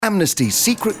Amnesty's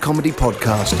secret comedy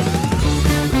podcast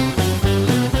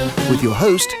with your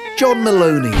host, John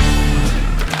Maloney.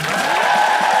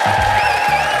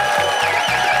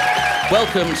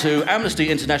 Welcome to Amnesty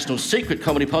International's secret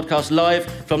comedy podcast live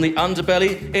from the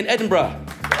Underbelly in Edinburgh.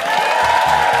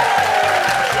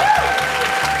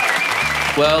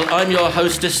 Well, I'm your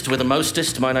hostess with the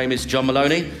mostest. My name is John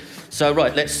Maloney. So,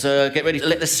 right, let's get ready to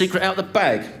let the secret out the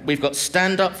bag. We've got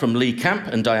stand-up from Lee Camp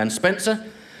and Diane Spencer.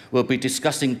 We'll be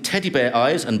discussing teddy bear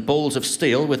eyes and balls of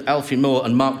steel with Alfie Moore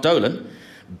and Mark Dolan.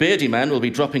 Beardy Man will be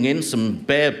dropping in some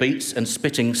bear beats and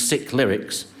spitting sick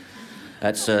lyrics.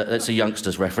 That's a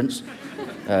youngster's reference.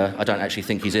 I don't actually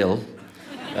think he's ill.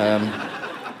 And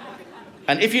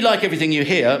if you like everything you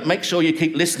hear, make sure you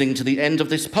keep listening to the end of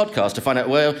this podcast to find out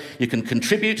where you can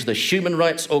contribute to the human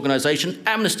rights organisation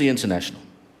Amnesty International.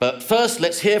 But first,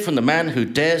 let's hear from the man who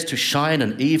dares to shine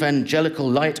an evangelical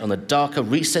light on the darker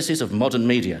recesses of modern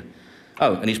media.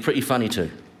 Oh, and he's pretty funny too.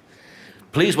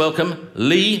 Please welcome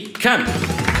Lee Camp.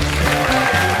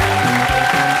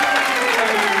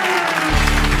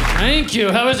 Thank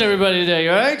you. How is everybody today?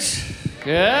 You all right?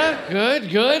 Yeah?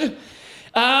 Good.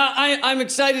 I'm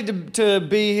excited to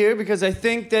be here because I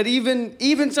think that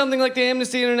even something like the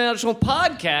Amnesty International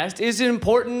podcast is an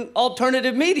important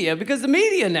alternative media, because the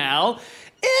media now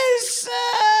is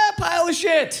a pile of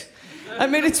shit. I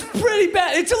mean, it's pretty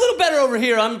bad. It's a little better over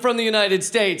here. I'm from the United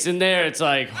States, and there it's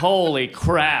like, holy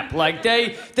crap. Like,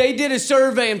 they did a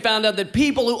survey and found out that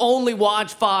people who only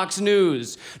watch Fox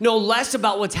News know less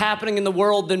about what's happening in the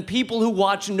world than people who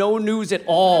watch no news at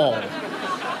all.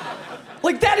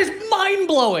 Like, that is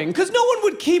mind-blowing, because no one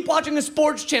would keep watching a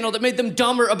sports channel that made them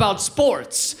dumber about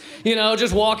sports. You know,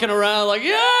 just walking around like,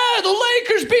 yeah, the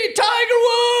Lakers beat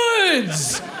Tiger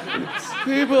Woods!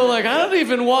 People are like, I don't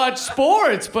even watch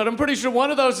sports, but I'm pretty sure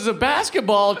one of those is a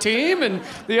basketball team and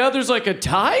the other's like a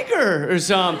tiger or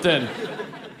something.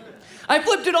 I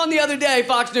flipped it on the other day,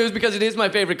 Fox News, because it is my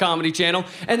favorite comedy channel,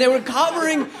 and they were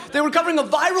covering a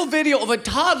viral video of a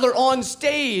toddler on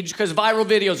stage, because viral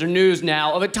videos are news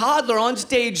now, of a toddler on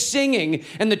stage singing,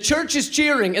 and the church is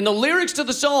cheering, and the lyrics to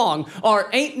the song are,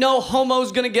 "Ain't no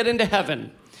homos gonna get into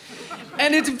heaven."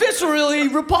 And it's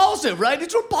viscerally repulsive, right?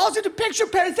 It's repulsive to picture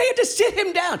parents. They had to sit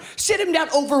him down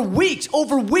over weeks,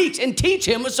 and teach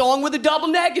him a song with a double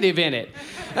negative in it.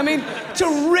 I mean,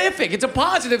 terrific. It's a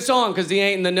positive song because the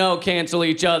ain't and the no cancel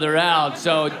each other out.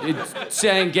 So it's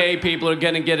saying gay people are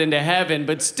going to get into heaven.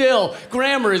 But still,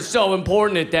 grammar is so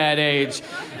important at that age.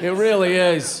 It really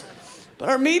is. But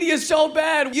our media is so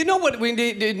bad. You know what we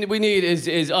need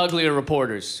is uglier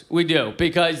reporters. We do,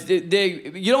 because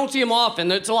you don't see them often.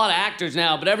 There's a lot of actors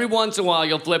now, but every once in a while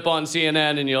you'll flip on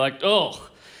CNN and you're like, oh,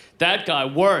 that guy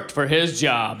worked for his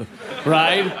job,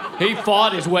 right? He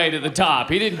fought his way to the top.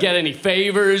 He didn't get any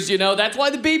favors, you know. That's why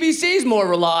the BBC's more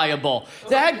reliable.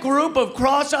 That group of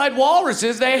cross-eyed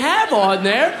walruses they have on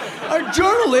there are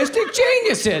journalistic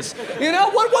geniuses. You know,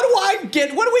 what do I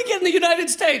get? What do we get in the United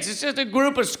States? It's just a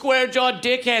group of square-jawed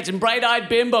dickheads and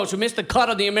bright-eyed bimbos who missed the cut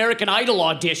on the American Idol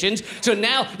auditions, so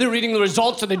now they're reading the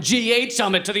results of the G8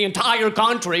 summit to the entire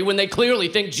country when they clearly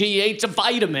think G8's a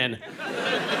vitamin.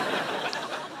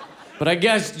 But I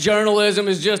guess journalism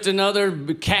is just another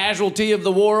casualty of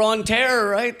the war on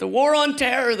terror, right? The war on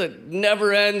terror that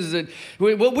never ends. That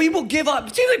we will give up.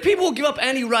 It seems like people will give up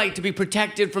any right to be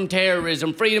protected from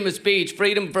terrorism, freedom of speech,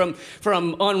 freedom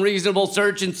from unreasonable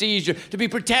search and seizure, to be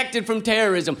protected from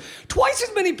terrorism. Twice as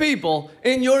many people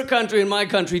in your country and my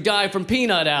country die from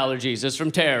peanut allergies as from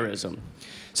terrorism.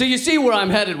 So you see where I'm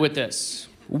headed with this.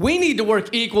 We need to work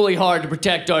equally hard to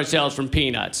protect ourselves from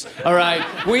peanuts, all right?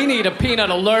 We need a peanut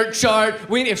alert chart.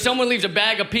 If someone leaves a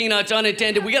bag of peanuts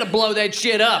unattended, we gotta blow that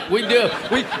shit up. We do.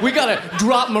 We gotta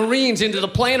drop Marines into the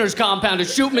Planters compound to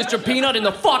shoot Mr. Peanut in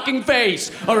the fucking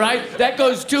face, all right? That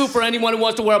goes too for anyone who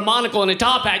wants to wear a monocle and a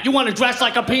top hat. You wanna dress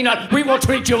like a peanut, we will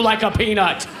treat you like a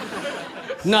peanut.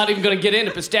 Not even gonna get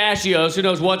into pistachios. Who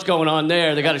knows what's going on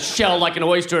there? They got a shell like an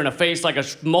oyster and a face like a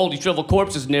moldy shriveled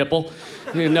corpse's nipple.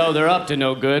 You know they're up to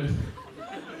no good.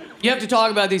 You have to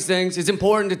talk about these things. It's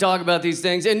important to talk about these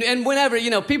things. And whenever, you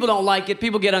know, people don't like it,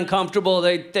 people get uncomfortable,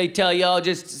 they tell you, oh,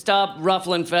 just stop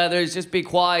ruffling feathers, just be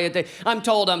quiet. I'm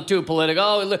told I'm too political.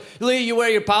 Oh, Lee, you wear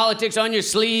your politics on your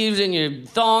sleeves and your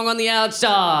thong on the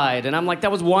outside. And I'm like,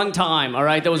 that was one time, all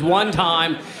right? That was one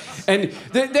time. And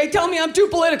they tell me I'm too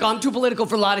political. I'm too political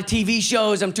for a lot of TV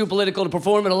shows. I'm too political to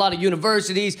perform at a lot of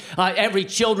universities. Every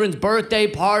children's birthday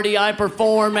party I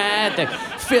perform at, they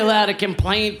fill out a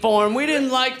complaint form. We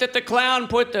didn't like that the clown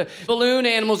put the balloon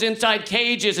animals inside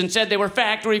cages and said they were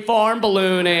factory farm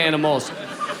balloon animals.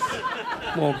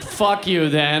 Well, fuck you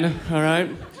then, all right?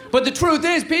 But the truth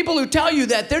is, people who tell you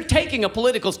that, they're taking a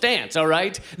political stance, all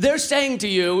right? They're saying to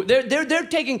you, they're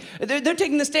taking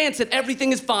the stance that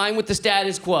everything is fine with the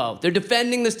status quo. They're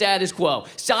defending the status quo.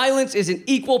 Silence is an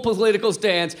equal political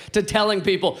stance to telling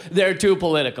people they're too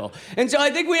political. And so I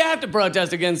think we have to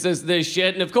protest against this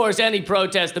shit. And of course, any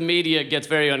protest, the media gets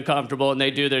very uncomfortable, and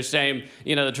they do their same,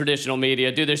 the traditional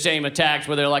media, do their same attacks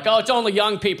where they're like, oh, it's only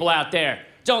young people out there.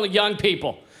 It's only young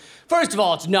people. First of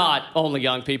all, it's not only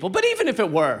young people, but even if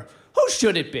it were, who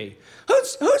should it be?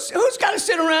 Who's got to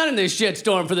sit around in this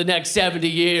shitstorm for the next 70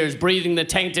 years, breathing the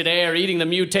tainted air, eating the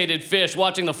mutated fish,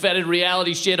 watching the fetid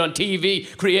reality shit on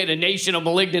TV, create a nation of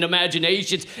malignant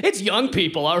imaginations? It's young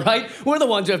people, all right? We're the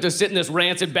ones who have to sit in this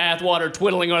rancid bathwater,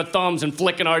 twiddling our thumbs and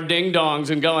flicking our ding-dongs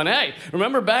and going, hey,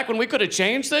 remember back when we could have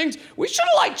changed things? We should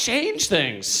have, changed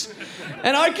things.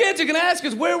 And our kids are going to ask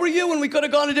us, where were you when we could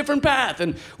have gone a different path?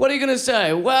 And what are you going to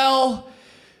say? Well,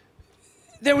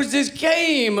 there was this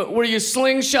game where you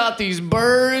slingshot these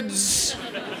birds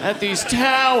at these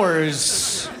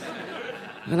towers,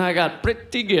 and I got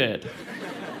pretty good.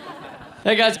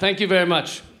 Hey guys, thank you very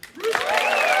much.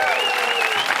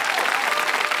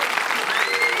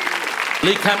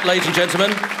 Lee Camp, ladies and gentlemen.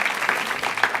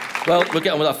 Well, we'll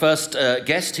get on with our first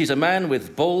guest. He's a man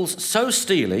with balls so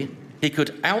steely he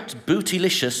could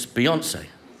out-bootylicious Beyonce.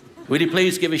 Would you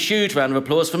please give a huge round of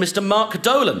applause for Mr. Mark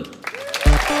Dolan?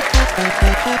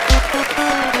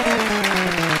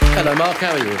 Hello, Mark,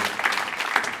 how are you?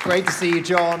 Great to see you,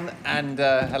 John, and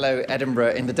hello,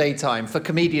 Edinburgh, in the daytime. For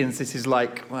comedians, this is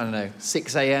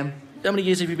 6 a.m. How many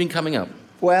years have you been coming up?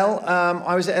 Well,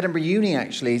 I was at Edinburgh Uni,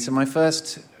 actually, so my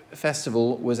first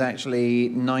festival was actually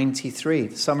 93,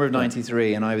 the summer of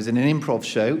 93, and I was in an improv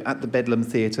show at the Bedlam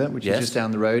Theatre, which is just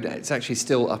down the road. It's actually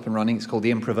still up and running. It's called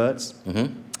The Improverts.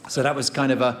 Mm-hmm. So that was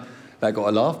kind of that got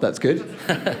a laugh, that's good.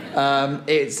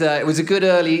 It was a good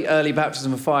early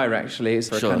baptism of fire, actually. It's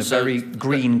for a kind of very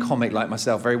green comic like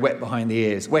myself, very wet behind the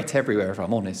ears, wet everywhere, if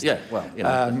I'm honest. Yeah, well,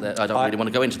 I don't really want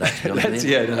to go into that, to be honest with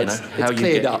you.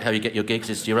 Yeah, how you get your gigs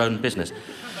is your own business.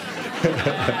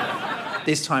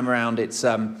 This time around, it's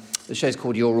the show's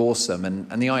called You're Awesome,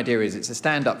 and the idea is it's a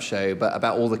stand-up show, but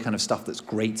about all the kind of stuff that's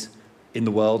great in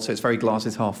the world, so it's very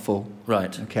glasses half full.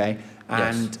 Right. Okay?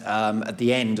 And at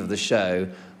the end of the show,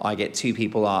 I get two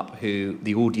people up who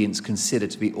the audience consider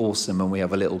to be awesome, and we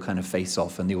have a little kind of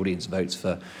face-off, and the audience votes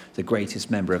for the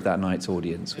greatest member of that night's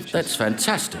audience. That's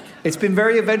fantastic. It's been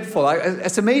very eventful.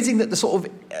 It's amazing that the sort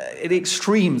of the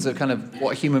extremes of kind of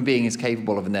what a human being is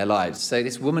capable of in their lives. So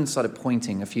this woman started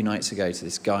pointing a few nights ago to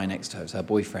this guy next to her, to her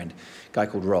boyfriend, a guy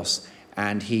called Ross.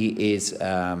 And he is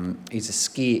he's a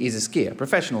skier,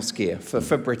 professional skier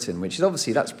for Britain, which is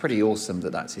obviously, that's pretty awesome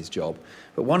that that's his job.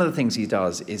 But one of the things he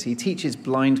does is he teaches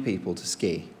blind people to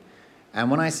ski.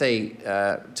 And when I say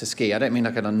to ski, I don't mean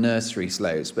like on nursery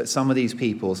slopes, but some of these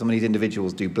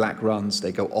individuals do black runs,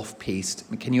 they go off-piste.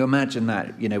 Can you imagine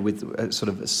that, with a sort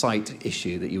of a sight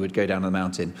issue, that you would go down the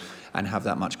mountain and have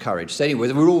that much courage? So anyway,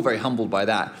 we're all very humbled by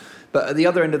that. But at the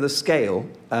other end of the scale,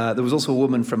 there was also a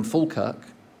woman from Falkirk,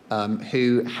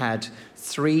 who had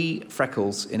 3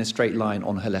 freckles in a straight line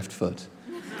on her left foot.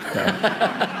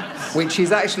 Which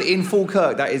is actually, in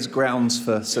Falkirk, that is grounds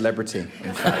for celebrity,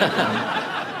 in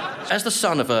fact. As the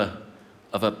son of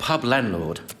a pub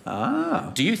landlord,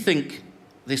 do you think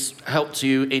this helped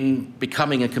you in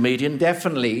becoming a comedian?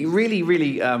 Definitely. Really,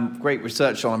 really great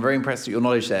research, John. I'm very impressed with your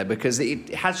knowledge there, because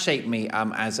it has shaped me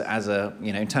as a,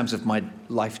 in terms of my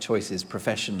life choices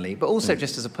professionally, but also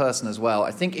just as a person as well.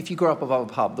 I think if you grow up above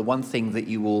a pub, the one thing that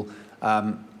you will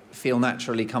feel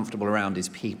naturally comfortable around is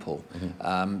people.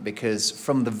 Because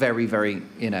from the very, very,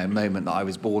 moment that I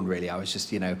was born, really, I was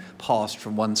just, passed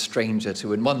from one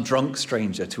drunk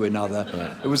stranger to another.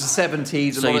 Right. It was the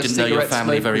 70s. So you didn't know your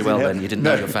family very well then? You didn't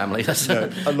know your family? No,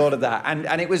 a lot of that.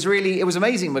 And it was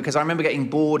amazing, because I remember getting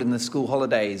bored in the school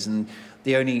holidays, and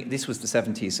this was the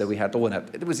 70s, so we had,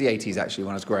 it was the 80s actually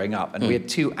when I was growing up, and we had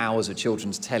 2 hours of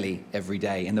children's telly every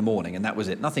day in the morning, and that was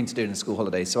it, nothing to do in the school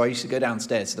holidays. So I used to go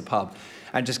downstairs to the pub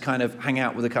and just kind of hang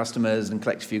out with the customers and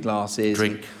collect a few glasses.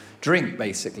 Drink,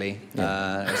 basically.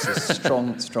 Yeah. It's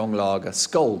a strong lager.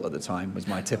 Skull at the time was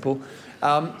my tipple.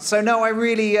 So no, I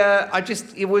really,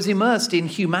 it was immersed in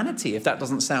humanity, if that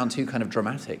doesn't sound too kind of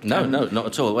dramatic. No, not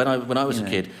at all. When I was a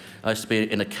kid, I used to be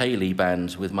in a Ceilidh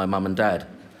band with my mum and dad.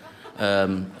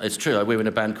 It's true, we were in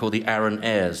a band called the Aaron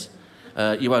Ayres.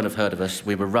 You won't have heard of us,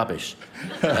 we were rubbish.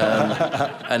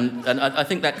 And I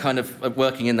think that kind of,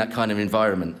 working in that kind of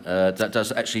environment, that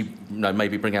does actually,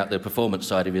 maybe bring out the performance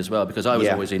side of you as well, because I was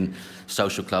always in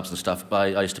social clubs and stuff,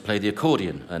 but I used to play the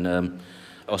accordion, and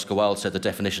Oscar Wilde said the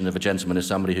definition of a gentleman is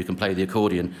somebody who can play the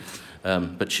accordion,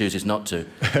 but chooses not to.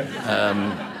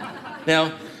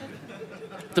 Now,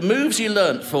 the moves you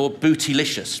learnt for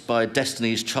Bootylicious by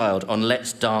Destiny's Child on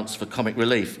Let's Dance for Comic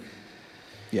Relief.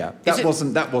 Yeah, that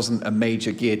wasn't a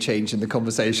major gear change in the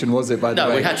conversation, was it, by the way?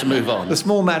 No, we had to move on. The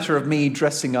small matter of me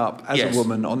dressing up as Yes. a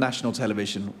woman on national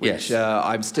television, which Yes.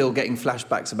 I'm still getting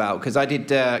flashbacks about, because I did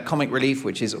Comic Relief,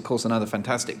 which is, of course, another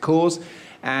fantastic cause,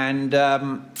 and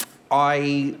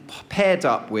I paired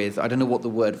up with, I don't know what the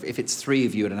word, if it's three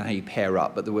of you, I don't know how you pair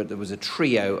up, but there was a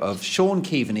trio of Sean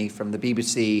Keaveney from the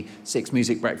BBC Six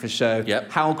Music Breakfast Show,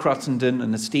 Yep. Hal Cruttenden,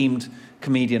 an esteemed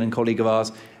comedian and colleague of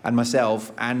ours, and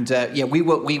myself, and we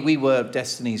were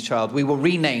Destiny's Child. We were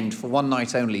renamed for one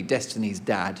night only Destiny's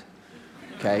Dad,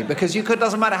 okay? Because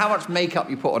doesn't matter how much makeup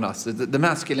you put on us, the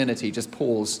masculinity just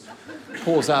pours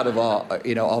out of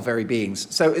our very beings.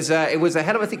 So it was a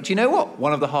hell of a thing. Do you know what?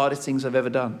 One of the hardest things I've ever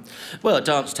done. Well,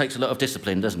 dance takes a lot of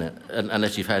discipline, doesn't it?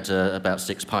 Unless you've had about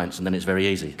 6 pints, and then it's very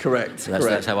easy. Correct. So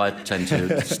that's how I tend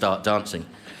to start dancing.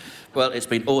 Well, it's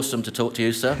been awesome to talk to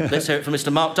you, sir. Let's hear it from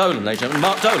Mr. Mark Dolan, ladies and gentlemen.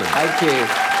 Mark Dolan. Thank you.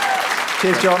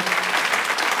 Cheers, John.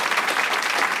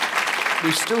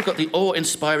 We've still got the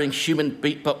awe-inspiring human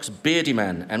beatbox Beardy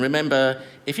Man. And remember,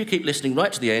 if you keep listening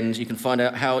right to the end, you can find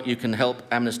out how you can help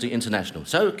Amnesty International.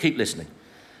 So keep listening.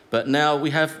 But now we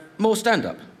have more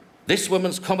stand-up. This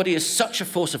woman's comedy is such a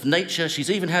force of nature,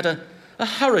 she's even had a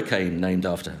hurricane named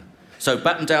after her. So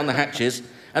batten down the hatches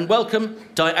and welcome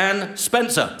Diane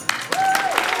Spencer.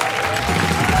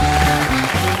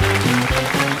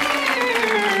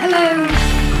 Hello.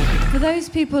 For those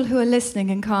people who are listening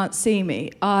and can't see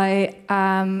me, I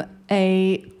am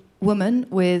a woman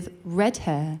with red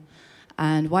hair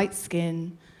and white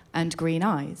skin and green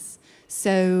eyes.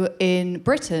 So in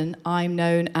Britain, I'm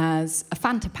known as a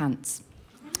Fanta Pants.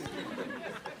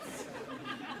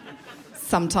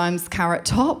 Sometimes Carrot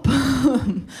Top,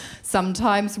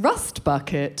 sometimes Rust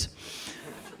Bucket.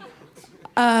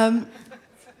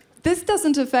 This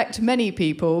doesn't affect many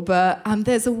people, but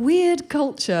there's a weird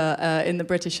culture in the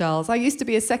British Isles. I used to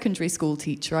be a secondary school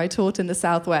teacher. I taught in the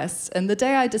southwest, and the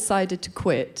day I decided to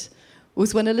quit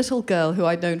was when a little girl who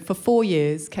I'd known for 4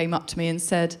 years came up to me and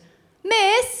said,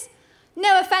 "Miss,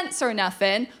 no offence or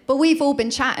nothing, but we've all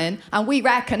been chatting, and we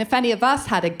reckon if any of us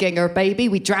had a ginger baby,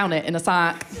 we'd drown it in a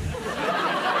sack."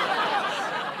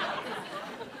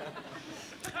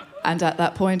 And at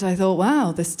that point, I thought,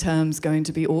 wow, this term's going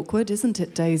to be awkward, isn't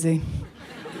it, Daisy?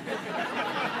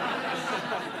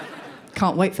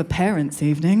 Can't wait for parents'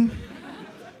 evening.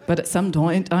 But at some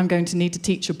point, I'm going to need to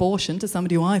teach abortion to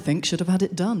somebody who I think should have had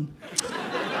it done.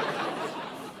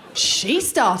 She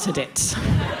started it.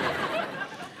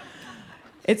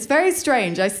 It's very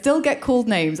strange. I still get called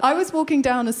names. I was walking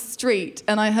down a street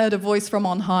and I heard a voice from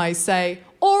on high say,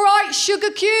 "All right, sugar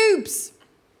cubes."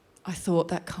 I thought,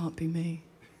 that can't be me.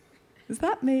 Is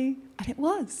that me? And it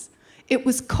was. It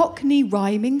was Cockney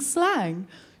rhyming slang.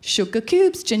 Sugar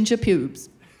cubes, ginger pubes.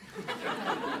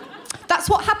 That's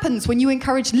what happens when you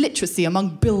encourage literacy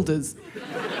among builders.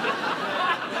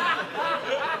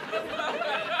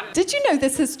 Did you know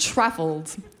this has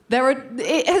travelled?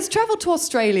 It has travelled to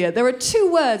Australia. There are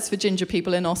 2 words for ginger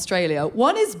people in Australia.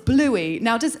 One is bluey.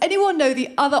 Now, does anyone know the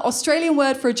other Australian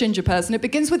word for a ginger person? It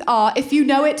begins with R. If you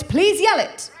know it, please yell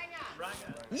it.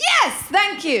 Yes,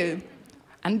 thank you.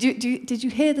 And did you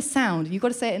hear the sound? You've got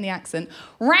to say it in the accent.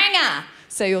 Ranga!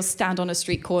 So you'll stand on a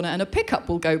street corner and a pickup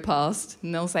will go past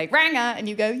and they'll say, "Ranga!" And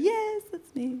you go, "Yes,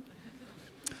 that's me."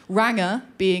 Ranga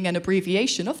being an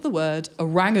abbreviation of the word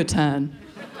orangutan.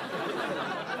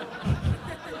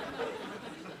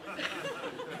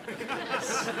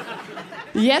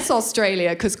 Yes, Australia,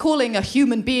 because calling a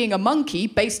human being a monkey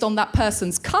based on that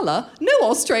person's colour, no,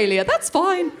 Australia, that's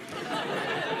fine.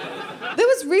 There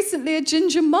was recently a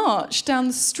ginger march down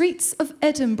the streets of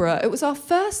Edinburgh. It was our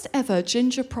first ever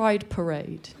ginger pride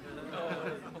parade.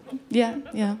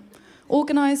 Yeah.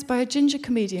 Organised by a ginger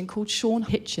comedian called Sean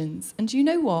Hitchens. And do you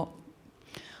know what?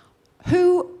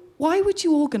 Why would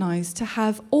you organise to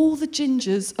have all the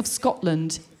gingers of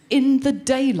Scotland in the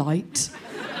daylight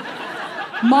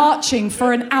marching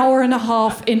for an hour and a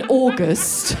half in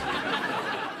August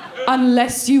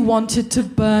unless you wanted to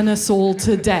burn us all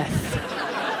to death?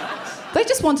 They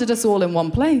just wanted us all in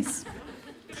one place.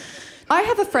 I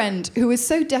have a friend who is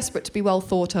so desperate to be well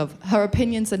thought of, her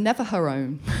opinions are never her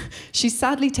own. She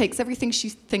sadly takes everything she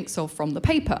thinks of from the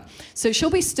paper. So she'll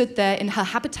be stood there in her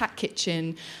Habitat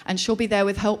kitchen, and she'll be there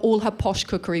with all her posh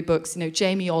cookery books,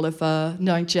 Jamie Oliver,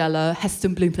 Nigella,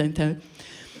 Heston Blumenthal.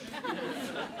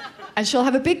 And she'll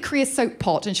have a big creosote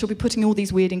pot, and she'll be putting all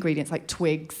these weird ingredients like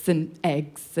twigs and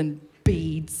eggs and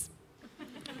beads.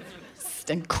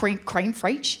 and creme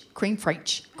fraiche.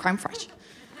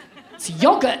 It's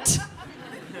yogurt.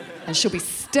 And she'll be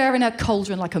stirring her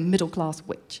cauldron like a middle-class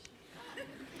witch.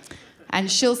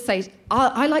 And she'll say,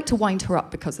 I like to wind her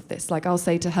up because of this. Like, I'll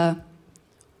say to her,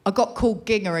 I got called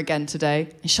Ginger again today.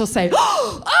 And she'll say,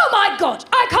 oh my God,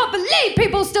 I can't believe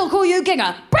people still call you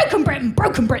Ginger. Broken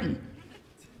Britain.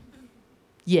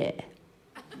 Yeah.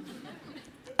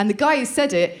 And the guy who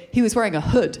said it, he was wearing a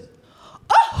hood.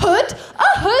 A hood?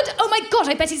 Oh my God,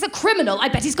 I bet he's a criminal. I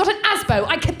bet he's got an ASBO.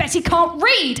 I bet he can't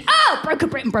read. Broken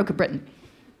Britain.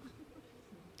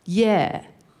 Yeah.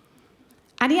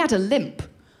 And he had a limp.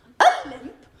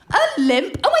 A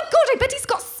limp? Oh my God, I bet he's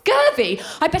got scurvy.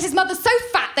 I bet his mother's so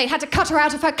fat they had to cut her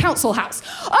out of her council house.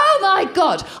 Oh my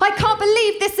God, I can't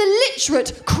believe this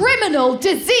illiterate, criminal,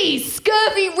 disease,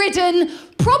 scurvy-ridden,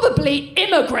 probably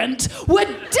immigrant would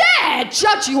dare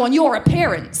judge you on your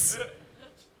appearance.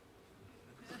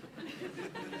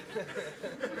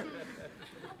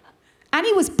 And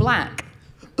he was black.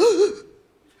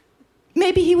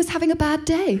 Maybe he was having a bad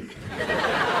day.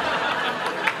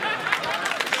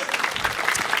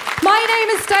 My name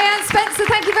is Diane Spencer.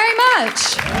 Thank you very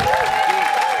much.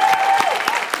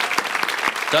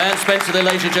 Diane Spencer there,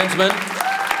 ladies and gentlemen.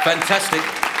 Fantastic.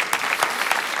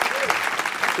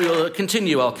 We'll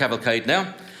continue our cavalcade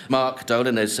now. Mark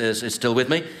Dolan is still with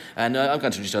me, and I'm going to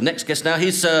introduce our next guest now.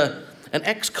 He's an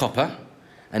ex-copper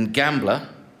and gambler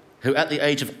who, at the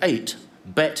age of 8,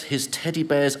 bet his teddy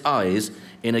bear's eyes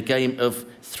in a game of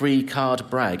 3-card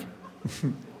brag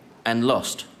and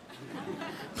lost.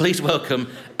 Please welcome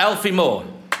Alfie Moore.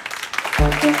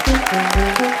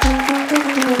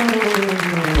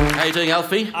 How are you doing,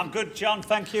 Alfie? I'm good, John,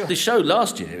 thank you. The show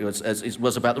last year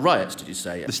was about the riots, did you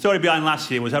say? The story behind last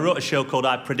year was I wrote a show called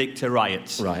I Predict a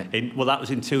Riot. Right. That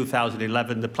was in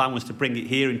 2011. The plan was to bring it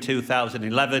here in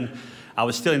 2011. I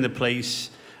was still in the police.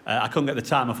 I couldn't get the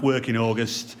time off work in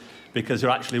August because there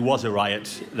actually was a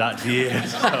riot that year.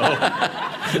 So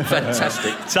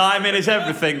Fantastic. Timing is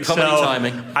everything. Comedy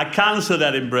timing. I cancelled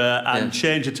Edinburgh and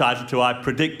changed the title to I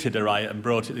Predicted a Riot and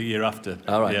brought it the year after.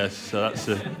 All right. Yes, so that's...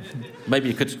 Maybe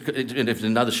you could, if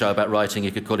another show about writing,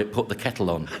 you could call it Put the Kettle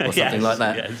On, or something like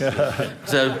that. Yes.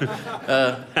 So,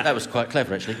 that was quite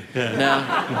clever, actually. Yeah.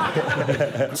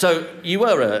 Now, so you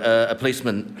were a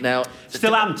policeman. Now,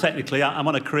 Still am, technically. I'm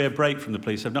on a career break from the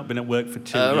police. I've not been at work for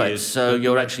 2 years. Right, so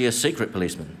you're actually a secret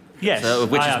policeman? Yes, so,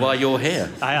 which I is am. why you're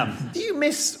here. I am. Do you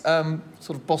miss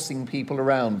sort of bossing people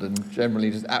around and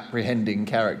generally just apprehending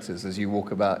characters as you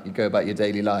go about your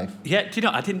daily life? Yeah, do you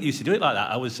know, I didn't used to do it like that.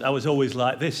 I was always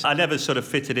like this. I never sort of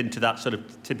fitted into that sort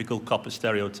of typical copper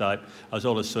stereotype. I was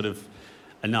always sort of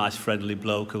a nice, friendly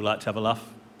bloke who liked to have a laugh.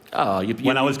 Oh,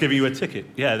 when I was giving you a ticket.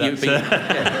 Yeah,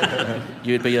 that's...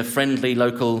 You'd be a friendly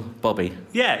local Bobby.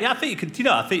 Yeah, I think you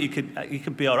could, you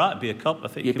could be all right and be a cop. I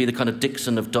think You'd be the kind of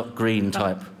Dixon of Doc Green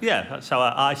type. Yeah, that's how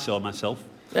I saw myself.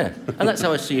 Yeah, and that's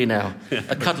how I see you now,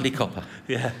 a cuddly copper.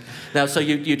 Yeah. Now, so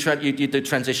you did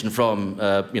transition from,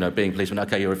 being a policeman,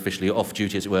 okay, you're officially off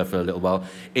duty, as it were, for a little while,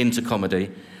 into comedy.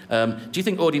 Do you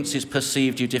think audiences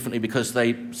perceived you differently because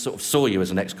they sort of saw you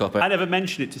as an ex-copper? I never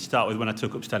mentioned it to start with when I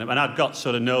took up stand-up, and I'd got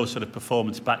no sort of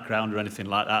performance background or anything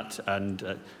like that,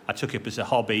 and I took it up as a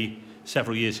hobby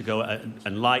several years ago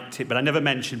and liked it, but I never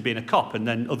mentioned being a cop, and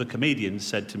then other comedians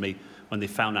said to me, when they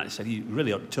found out, they said, you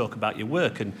really ought to talk about your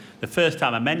work, and the first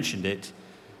time I mentioned it,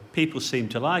 people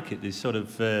seemed to like it. They sort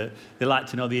of, they like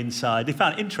to know the inside. They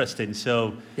found it interesting,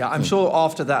 so... Yeah, I'm sure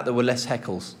after that there were less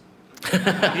heckles.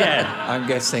 Yeah. I'm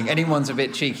guessing. Anyone's a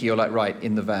bit cheeky, you're like, right,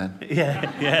 in the van.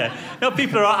 Yeah. No,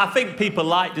 I think people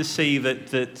like to see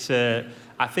that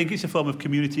I think it's a form of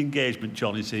community engagement,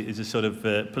 John, is a sort of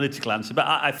political answer. But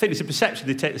I think it's a perception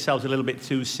they take themselves a little bit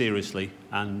too seriously.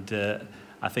 And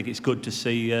I think it's good to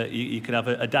see you can have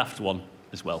a daft one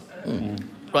as well. Mm.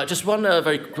 Right, just one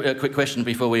very quick question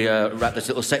before we wrap this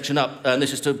little section up. And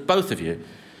this is to both of you.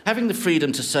 Having the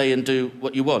freedom to say and do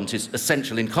what you want is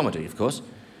essential in comedy, of course.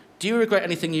 Do you regret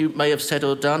anything you may have said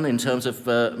or done in terms of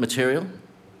material?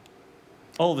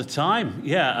 All the time,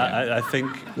 yeah. I think...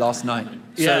 Last night.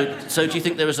 So do you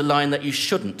think there is a line that you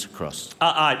shouldn't cross?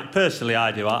 Personally,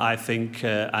 I do. I think,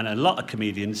 and a lot of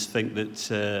comedians think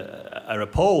that are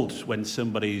appalled when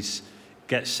somebody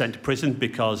gets sent to prison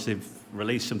because they've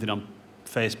released something on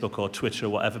Facebook or Twitter or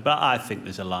whatever, but I think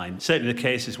there's a line. Certainly the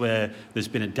cases where there's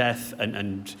been a death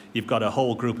and you've got a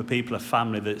whole group of people, a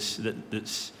family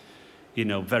that's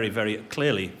very, very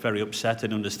clearly very upset,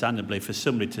 and understandably for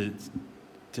somebody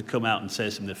to come out and say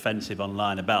something offensive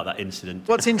online about that incident.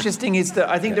 What's interesting is that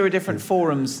I think there are different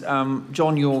forums.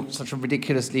 John, you're such a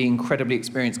ridiculously, incredibly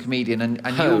experienced comedian, and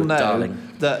you'll know darling.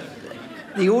 that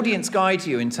the audience guide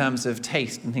you in terms of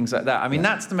taste and things like that. I mean,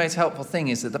 that's the most helpful thing,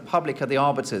 is that the public are the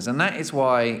arbiters. And that is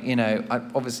why,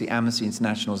 obviously Amnesty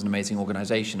International is an amazing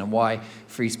organisation, and why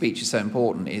free speech is so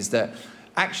important, is that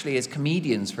actually as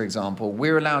comedians, for example,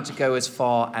 we're allowed to go as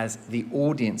far as the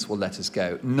audience will let us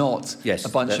go, not a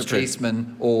bunch of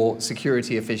policemen or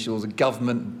security officials,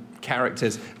 government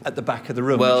characters at the back of the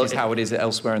room, which is how it is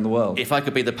elsewhere in the world. If I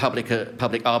could be the public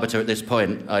arbiter at this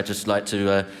point, I'd just like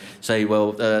to say,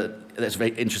 that's a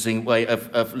very interesting way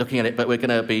of looking at it, but we're going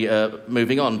to be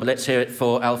moving on. But let's hear it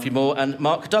for Alfie Moore and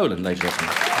Mark Dolan, ladies and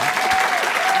gentlemen.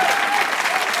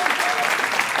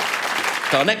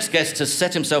 Our next guest has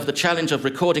set himself the challenge of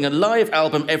recording a live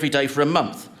album every day for a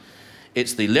month.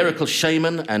 It's the lyrical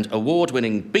shaman and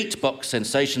award-winning beatbox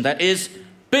sensation that is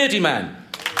Beardyman.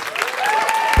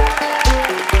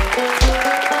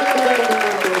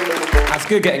 That's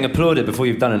good, getting applauded before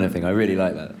you've done anything. I really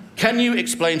like that. Can you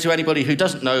explain to anybody who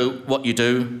doesn't know what you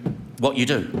do?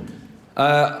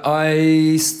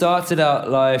 I started out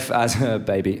life as a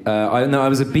baby. I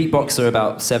was a beatboxer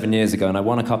about 7 years ago, and I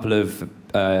won a couple of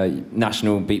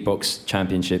national beatbox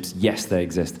championships. Yes, they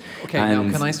exist. Okay, now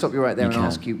can I stop you right there and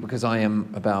ask you, because I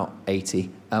am about 80,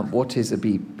 what is a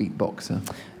beatboxer?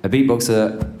 A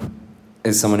beatboxer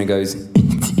is someone who goes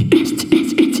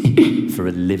for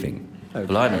a living. Oh,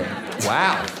 blimey.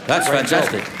 Wow. That's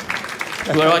fantastic.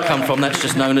 Where I come from, that's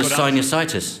just known as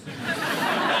sinusitis.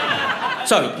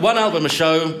 So, one album a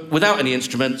show, without any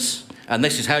instruments, and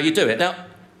this is how you do it. Now,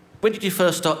 when did you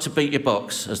first start to beat your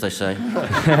box, as they say?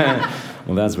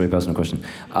 Well, that's a very personal question.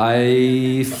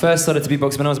 I first started to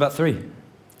beatbox when I was about 3.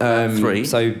 3?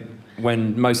 So,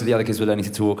 when most of the other kids were learning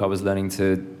to talk, I was learning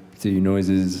to do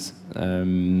noises,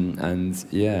 and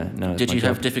yeah. No, did you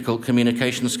have difficult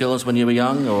communication skills when you were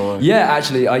young, or...? Yeah,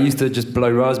 actually, I used to just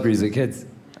blow raspberries at kids.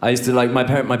 I used to, my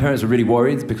parents were really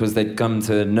worried because they'd come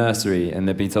to nursery and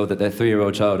they'd be told that their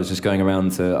 3-year-old child was just going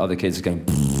around to other kids going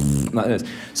like this.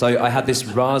 So I had this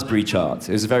raspberry chart.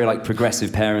 It was very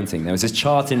progressive parenting. There was this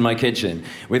chart in my kitchen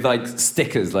with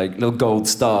stickers, little gold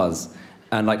stars,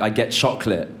 and I'd get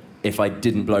chocolate if I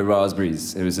didn't blow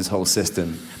raspberries. It was this whole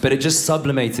system. But it just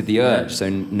sublimated the urge. So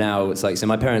now it's so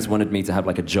my parents wanted me to have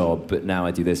a job, but now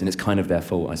I do this, and it's kind of their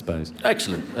fault, I suppose.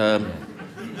 Excellent.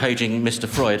 Paging Mr.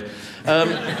 Freud.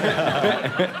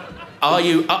 Are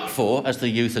you up for, as the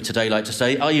youth of today like to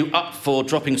say, are you up for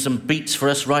dropping some beats for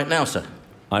us right now, sir?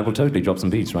 I will totally drop some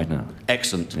beats right now.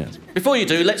 Excellent. Yes. Before you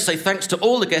do, let's say thanks to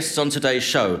all the guests on today's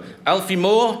show. Alfie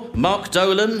Moore, Mark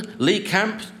Dolan, Lee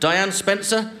Camp, Diane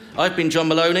Spencer. I've been John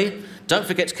Maloney. Don't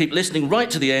forget to keep listening right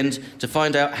to the end to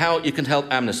find out how you can help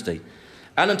Amnesty.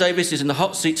 Alan Davis is in the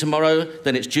hot seat tomorrow,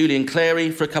 then it's Julian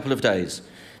Clary for a couple of days.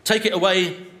 Take it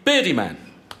away, Beardyman.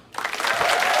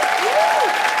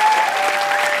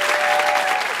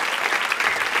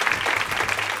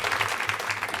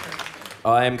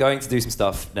 I am going to do some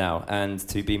stuff now, and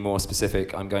to be more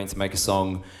specific, I'm going to make a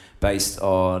song based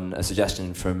on a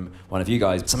suggestion from one of you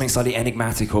guys. Something slightly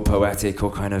enigmatic or poetic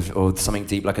or or something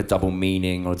deep, like a double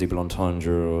meaning or double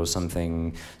entendre or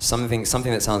something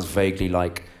that sounds vaguely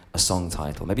like a song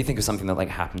title. Maybe think of something that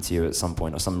happened to you at some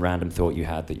point, or some random thought you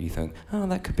had that you think, oh,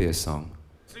 that could be a song.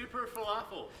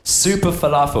 Super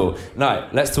Falafel. No,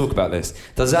 let's talk about this.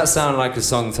 Does that sound like a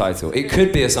song title? It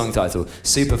could be a song title.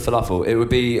 Super Falafel. It would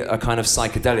be a kind of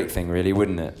psychedelic thing, really,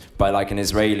 wouldn't it? By an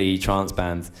Israeli trance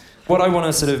band. What I want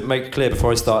to sort of make clear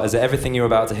before I start is that everything you're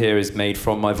about to hear is made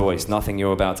from my voice. Nothing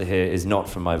you're about to hear is not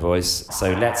from my voice.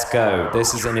 So let's go.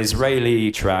 This is an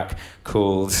Israeli track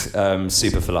called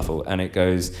Super Falafel, and it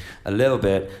goes a little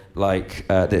bit like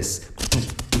this.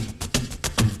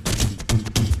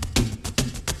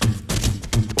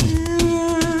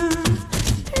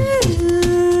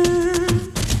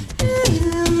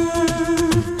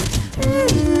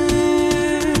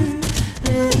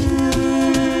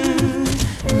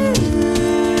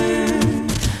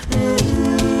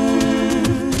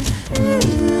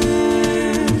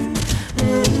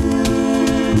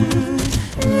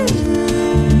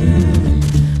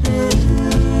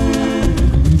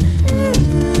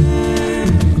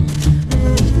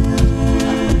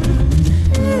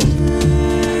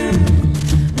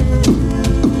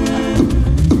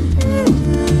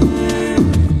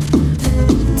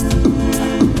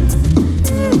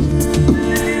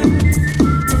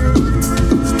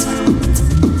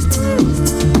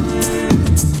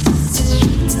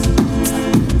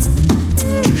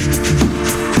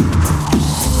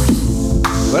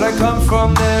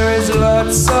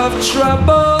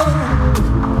 trouble.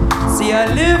 See, I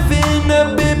live in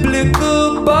a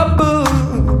biblical bubble.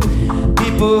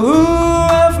 People who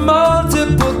have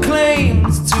multiple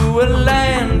claims to a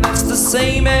land that's the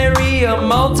same area,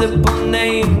 multiple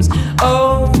names.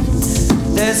 Oh,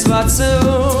 there's lots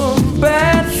of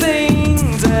bad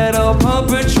things that are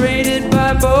perpetrated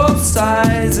by both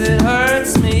sides. It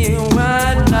hurts me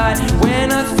one night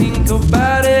when I think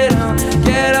about it. I'll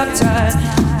get uptight.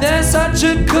 There's such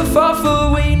a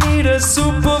kerfuffle. We need a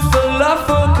super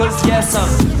falafel. Cause yes,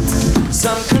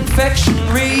 some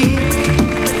confectionery,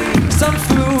 some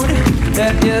food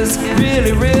that is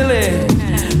really, really,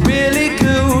 really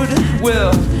good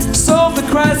will solve the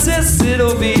crisis.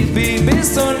 It'll be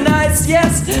so nice,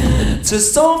 yes. To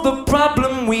solve the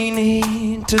problem, we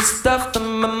need to stuff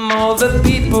them all. The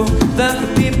people that the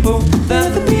people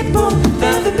that the people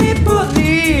that the people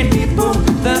need. People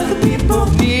that the people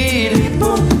need.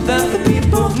 People that the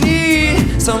people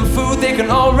need. Some food they can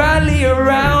all rally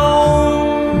around.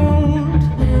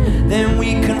 Then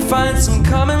we can find some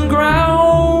common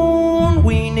ground.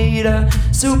 We need a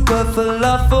super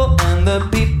falafel and the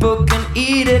people can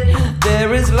eat it.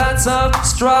 There is lots of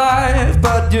strife,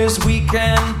 but just we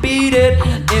can beat it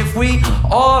if we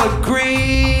all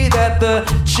agree that the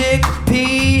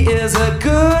chickpea is a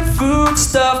good food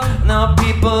stuff. Now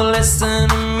people listen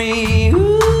to me.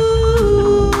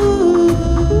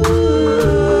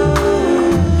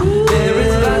 There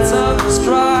is lots of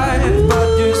strife,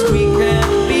 but just we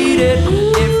can beat it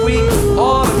if we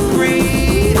all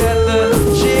agree that the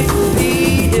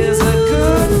chickpea is a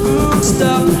good food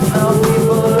stuff. Now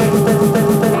people,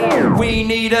 we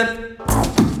need it.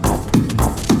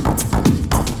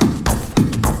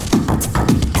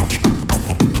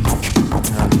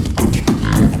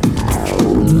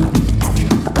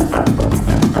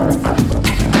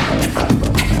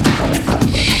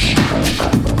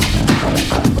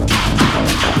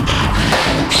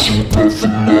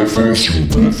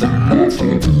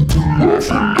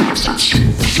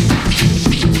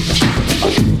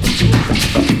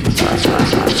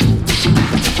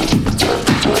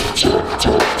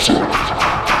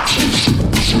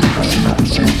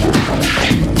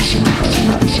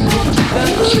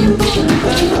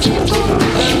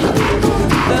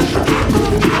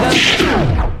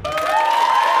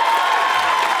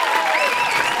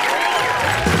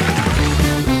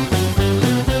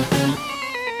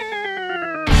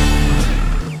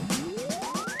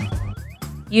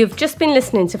 You've just been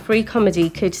listening to free comedy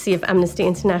courtesy of Amnesty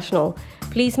International.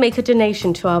 Please make a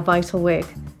donation to our vital work.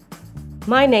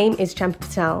 My name is Champa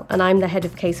Patel and I'm the head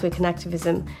of casework and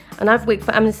activism, and I've worked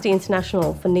for Amnesty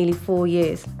International for nearly 4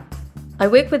 years. I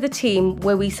work with a team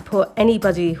where we support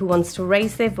anybody who wants to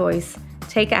raise their voice,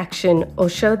 take action or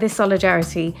show their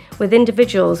solidarity with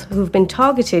individuals who've been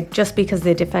targeted just because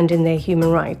they're defending their human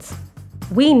rights.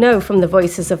 We know from the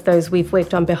voices of those we've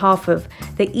worked on behalf of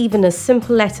that even a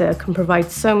simple letter can provide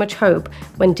so much hope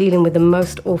when dealing with the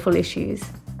most awful issues.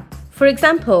 For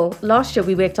example, last year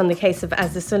we worked on the case of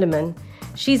Azza Suleiman.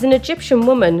 She's an Egyptian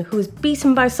woman who was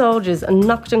beaten by soldiers and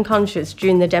knocked unconscious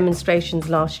during the demonstrations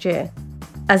last year.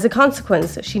 As a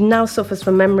consequence, she now suffers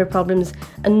from memory problems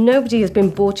and nobody has been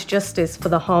brought to justice for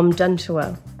the harm done to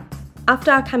her. After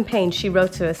our campaign, she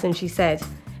wrote to us and she said,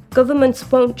 "Governments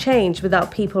won't change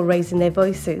without people raising their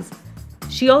voices."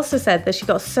 She also said that she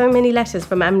got so many letters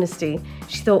from Amnesty,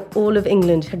 she thought all of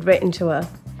England had written to her.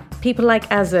 People like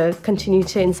Azza continue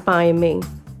to inspire me.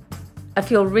 I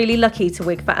feel really lucky to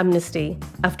work for Amnesty.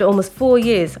 After almost 4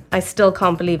 years, I still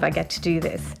can't believe I get to do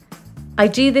this. I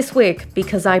do this work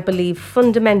because I believe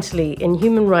fundamentally in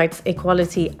human rights,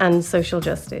 equality, and social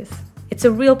justice. It's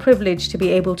a real privilege to be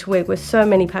able to work with so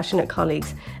many passionate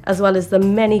colleagues, as well as the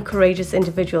many courageous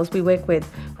individuals we work with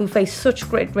who face such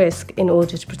great risk in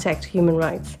order to protect human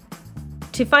rights.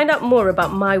 To find out more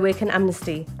about my work in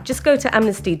Amnesty, just go to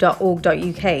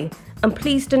amnesty.org.uk and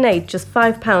please donate just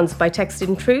 £5 by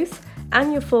texting truth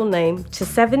and your full name to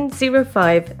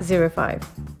 70505.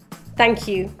 Thank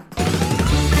you.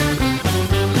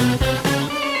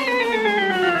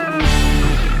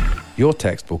 Your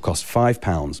text will cost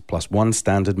 £5 plus one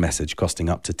standard message costing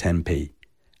up to 10p.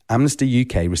 Amnesty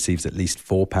UK receives at least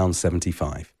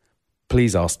 £4.75.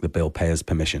 Please ask the bill payer's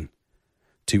permission.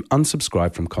 To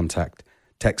unsubscribe from contact,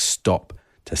 text STOP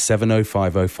to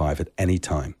 70505 at any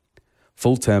time.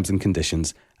 Full terms and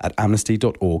conditions at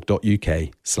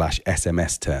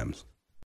amnesty.org.uk/SMS terms.